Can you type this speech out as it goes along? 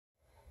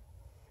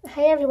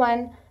Hi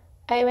everyone!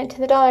 I went to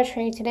the Dollar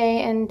Tree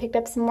today and picked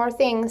up some more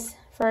things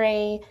for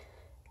a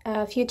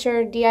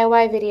future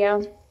DIY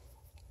video.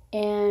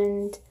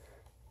 And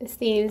it's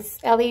these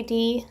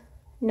LED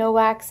no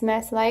wax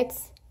mesh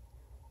lights.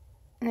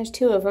 And there's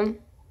two of them,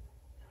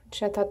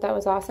 which I thought that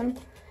was awesome.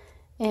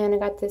 And I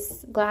got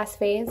this glass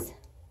vase,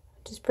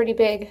 which is pretty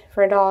big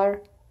for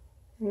 $1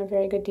 and a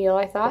very good deal,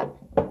 I thought.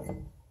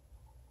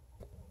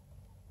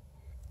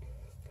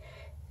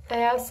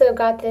 I also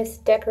got this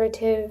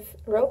decorative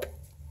rope,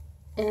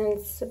 and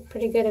it's a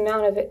pretty good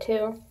amount of it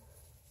too.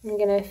 I'm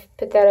gonna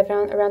put that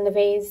around the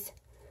vase.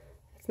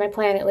 That's my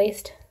plan, at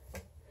least.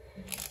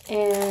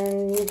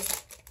 And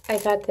I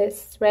got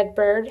this red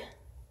bird.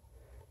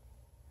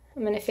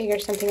 I'm gonna figure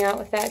something out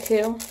with that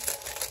too.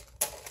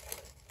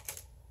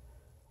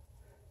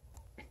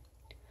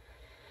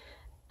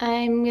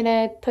 I'm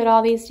gonna put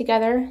all these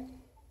together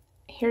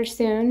here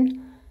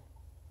soon,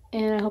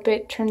 and I hope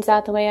it turns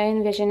out the way I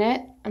envision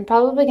it. I'm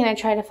probably gonna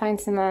try to find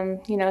some,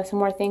 some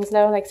more things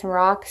though, like some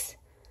rocks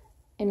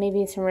and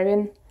maybe some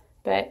ribbon,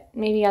 but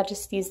maybe I'll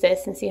just use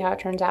this and see how it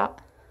turns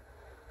out.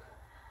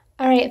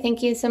 Alright,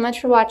 thank you so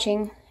much for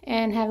watching,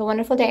 and have a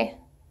wonderful day.